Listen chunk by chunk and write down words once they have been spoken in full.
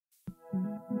I'm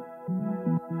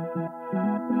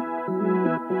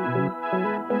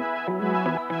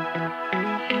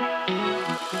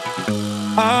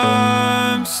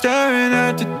staring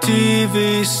at the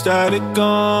TV, static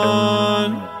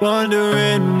on,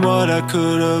 wondering what I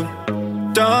could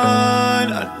have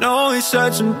done. I know we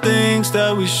said some things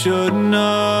that we shouldn't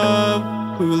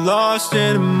have. We were lost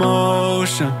in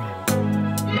emotion,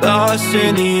 lost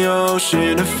in the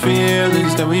ocean of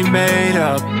feelings that we made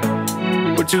up.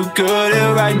 We're too good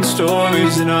at writing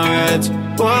stories in our heads.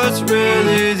 What's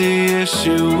really the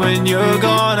issue? When you're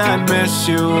gone, I miss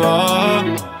you.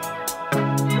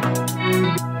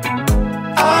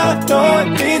 I know it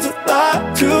means a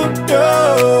lot to you,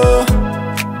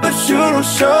 but you don't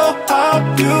show how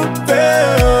you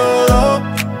feel. Oh,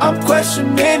 I'm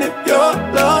questioning if your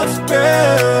love's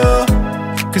real,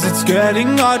 'cause it's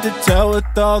getting hard to tell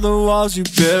with all the walls you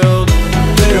build.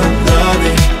 Do you love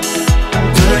me?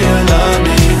 Do you love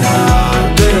me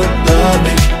now? Do you love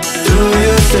me? Do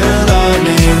you still love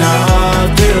me now?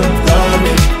 Do you love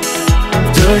me?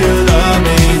 Do you love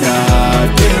me now?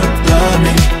 Do you love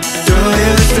me? Do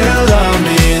you still love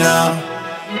me now?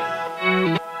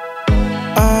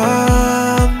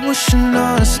 I'm wishing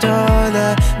on a star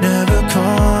that never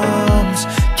comes,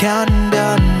 counting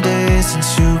down days since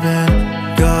you've been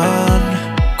gone.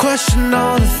 Question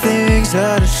all the things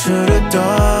that I should have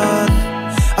done.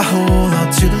 I hold on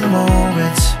to the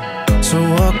moments, so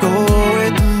I'll go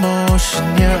with the motion.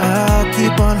 Yeah, I'll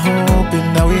keep on hoping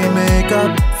that we make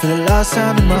up for the last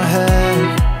time in my head.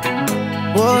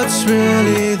 What's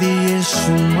really the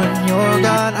issue? When you're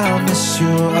gone, I'll miss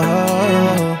you.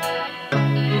 Oh,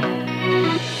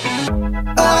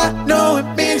 I know it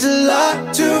means a lot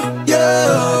to you,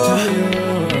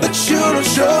 but you don't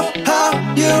show how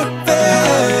you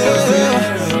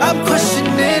feel. I'm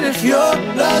questioning if your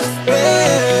love's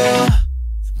real,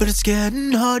 but it's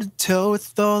getting hard to tell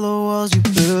with all the walls you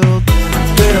build.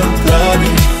 Do you love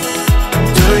me?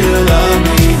 Do you love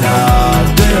me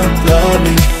now? Do you love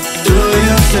me? Do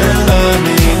you still love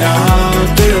me now?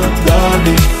 Do you love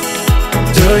me?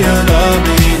 Do you love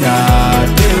me now?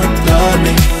 Do you love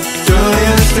me? Do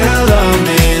you still love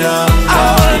me now? I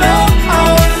wanna know, I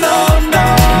wanna know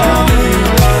now. Do you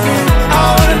love me? I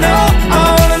wanna know, I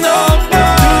wanna know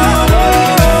now.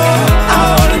 I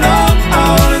wanna know, I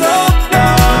wanna know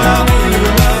now. Do you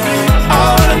love me? I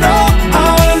wanna know, I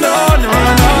wanna know, no,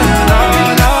 no, no,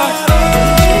 no.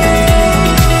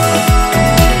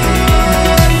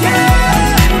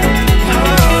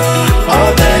 Oh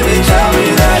baby, tell me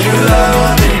that you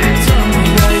love me. Tell me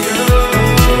that you,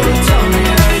 tell me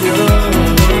that you.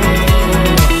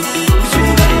 You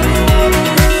got me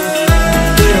wondering.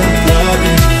 Do you love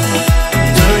me?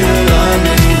 Do you love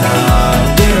me now?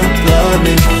 Do you love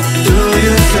me? Do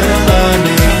you still love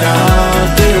me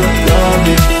now? Do you love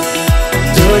me?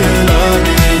 Do you love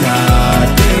me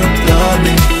now? Do you love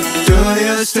me? Do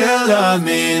you still love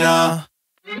me now?